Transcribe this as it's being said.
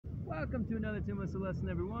Welcome to another tin whistle lesson,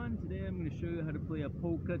 everyone. Today I'm going to show you how to play a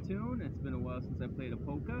polka tune. It's been a while since I played a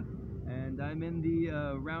polka, and I'm in the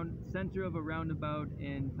center of a roundabout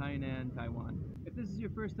in Tainan, Taiwan. If this is your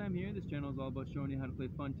first time here, this channel is all about showing you how to play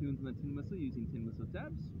fun tunes on the tin whistle using tin whistle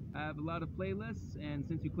tabs. I have a lot of playlists, and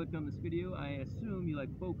since you clicked on this video, I assume you like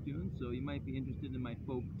folk tunes, so you might be interested in my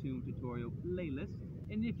folk tune tutorial playlist.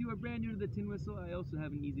 And if you are brand new to the tin whistle, I also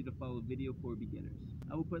have an easy to follow video for beginners.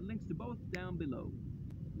 I will put links to both down below.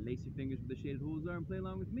 Lace your fingers where the shaded holes are and play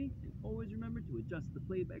along with me, and always remember to adjust the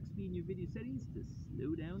playback speed in your video settings to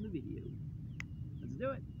slow down the video. Let's do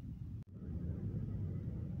it!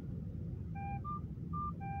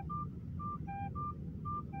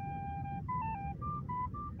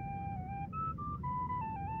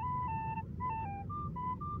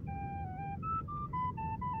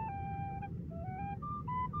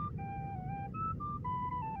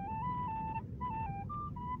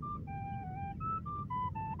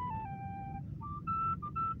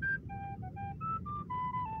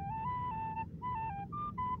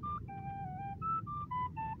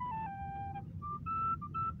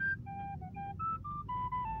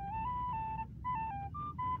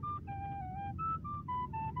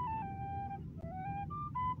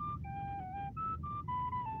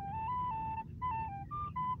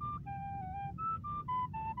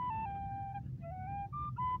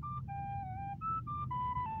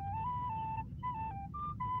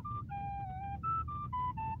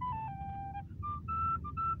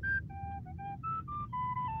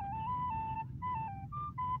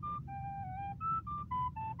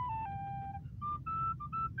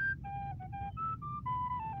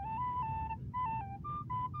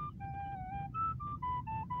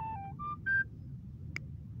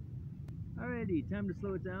 Alrighty, time to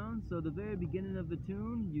slow it down. So the very beginning of the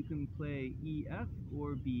tune, you can play E, F,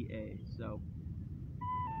 or B, A. So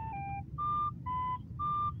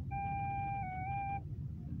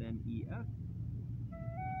and then E, F,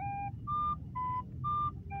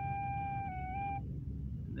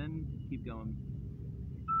 and then keep going.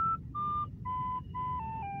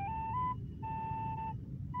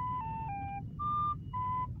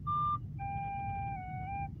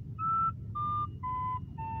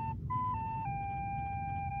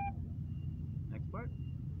 Next part.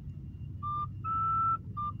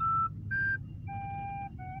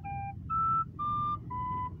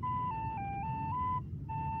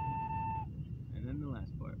 And then the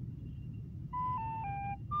last part.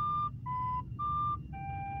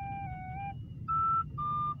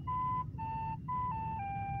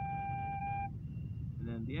 And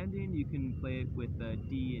then the ending, you can play it with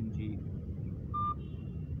D and G.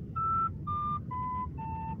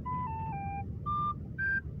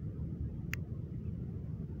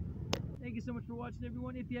 Thank you so much for watching,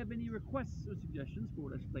 everyone. If you have any requests or suggestions for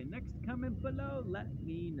what I should play next, comment below, let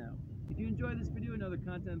me know. If you enjoyed this video and other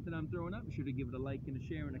content that I'm throwing up, be sure to give it a like and a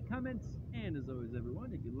share and a comment. And as always,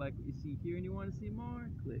 everyone, if you like what you see here and you want to see more,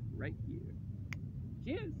 click right here.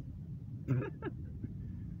 Cheers!